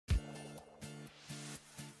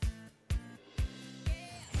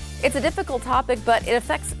It's a difficult topic, but it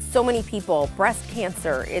affects so many people. Breast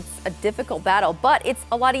cancer, it's a difficult battle, but it's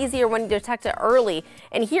a lot easier when you detect it early.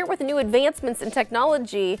 And here with new advancements in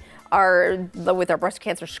technology with our breast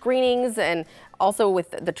cancer screenings and also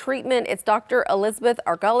with the treatment, it's Dr. Elizabeth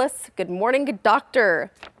Arguelles. Good morning,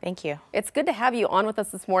 doctor. Thank you. It's good to have you on with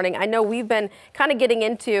us this morning. I know we've been kind of getting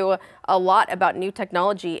into a lot about new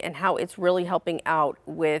technology and how it's really helping out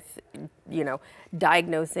with,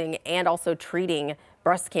 diagnosing and also treating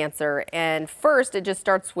breast cancer. And first, it just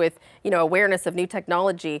starts with, awareness of new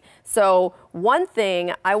technology. So one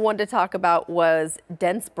thing I wanted to talk about was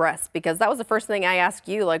dense breasts, because that was the first thing I asked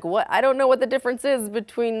you, I don't know what the difference is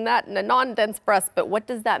between that and a non-dense breast, but what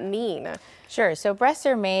does that mean? Sure. So breasts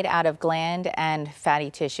are made out of gland and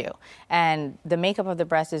fatty tissue, and the makeup of the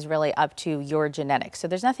breast is really up to your genetics. So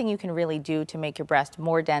there's nothing you can really do to make your breast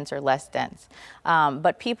more dense or less dense.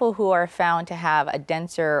 But people who are found to have a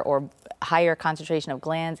denser or higher concentration of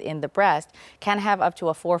glands in the breast can have up to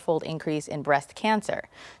a 4-fold increase in breast cancer.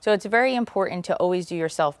 So it's very important to always do your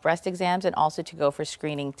self breast exams and also to go for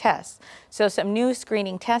screening tests. So some new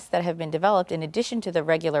screening tests that have been developed in addition to the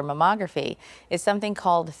regular mammography is something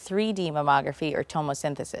called 3D mammography or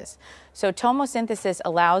tomosynthesis. So tomosynthesis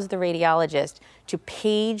allows the radiologist to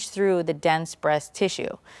page through the dense breast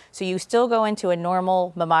tissue. So you still go into a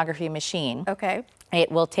normal mammography machine. Okay. It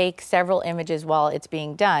will take several images while it's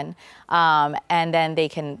being done, and then they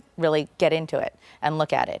can really get into it and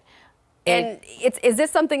look at it. And is this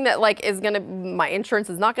something that my insurance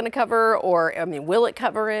is not going to cover, or will it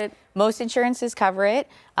cover it? Most insurances cover it.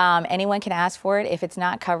 Anyone can ask for it. If it's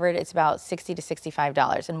not covered, it's about $60 to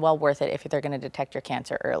 $65 and well worth it if they're going to detect your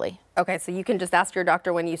cancer early. Okay, so you can just ask your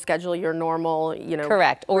doctor when you schedule your normal,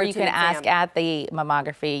 Correct, or you can exam. ask at the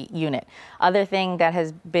mammography unit. Other thing that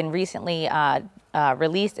has been recently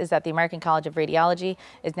released is that the American College of Radiology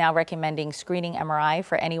is now recommending screening MRI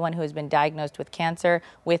for anyone who has been diagnosed with cancer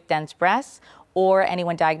with dense breasts, or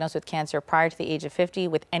anyone diagnosed with cancer prior to the age of 50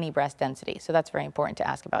 with any breast density. So that's very important to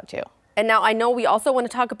ask about too. And now I know we also want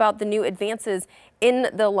to talk about the new advances in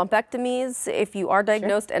the lumpectomies if you are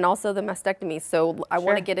diagnosed, sure, and also the mastectomies. So I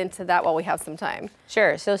want to get into that while we have some time.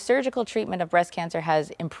 Sure. So surgical treatment of breast cancer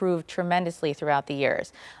has improved tremendously throughout the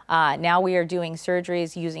years. Now we are doing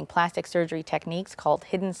surgeries using plastic surgery techniques called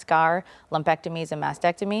hidden scar lumpectomies and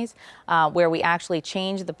mastectomies, where we actually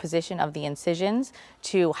change the position of the incisions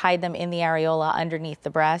to hide them in the areola underneath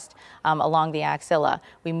the breast along the axilla.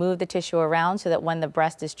 We move the tissue around so that when the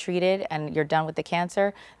breast is treated and you're done with the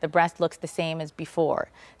cancer, the breast looks the same as before.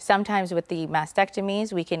 Sometimes with the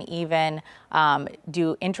mastectomies, we can even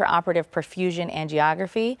do intraoperative perfusion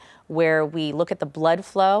angiography, where we look at the blood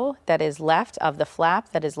flow that is left of the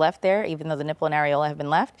flap that is left there, even though the nipple and areola have been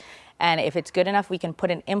left. And if it's good enough, we can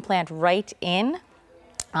put an implant right in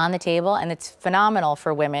on the table, and it's phenomenal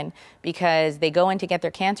for women because they go in to get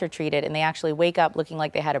their cancer treated and they actually wake up looking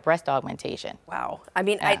like they had a breast augmentation. Wow. I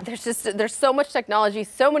mean, yeah. There's so much technology,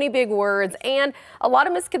 so many big words, and a lot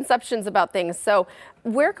of misconceptions about things. So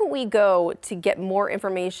where can we go to get more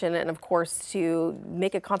information, and of course to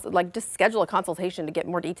make a just schedule a consultation to get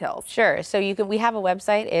more details? Sure. So we have a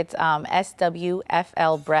website. It's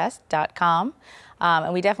swflbreast.com.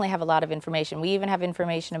 And we definitely have a lot of information. We even have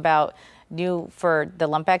information about for the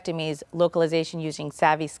lumpectomies, localization using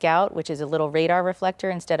Savvy Scout, which is a little radar reflector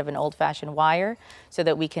instead of an old-fashioned wire, so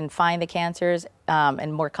that we can find the cancers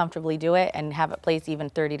and more comfortably do it and have it placed even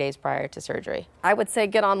 30 days prior to surgery. I would say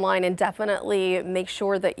get online and definitely make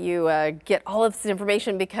sure that you get all of this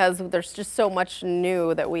information, because there's just so much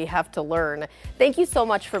new that we have to learn. Thank you so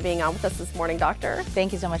much for being on with us this morning, doctor.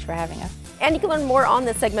 Thank you so much for having us. And you can learn more on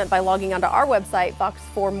this segment by logging onto our website,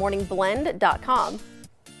 fox4morningblend.com.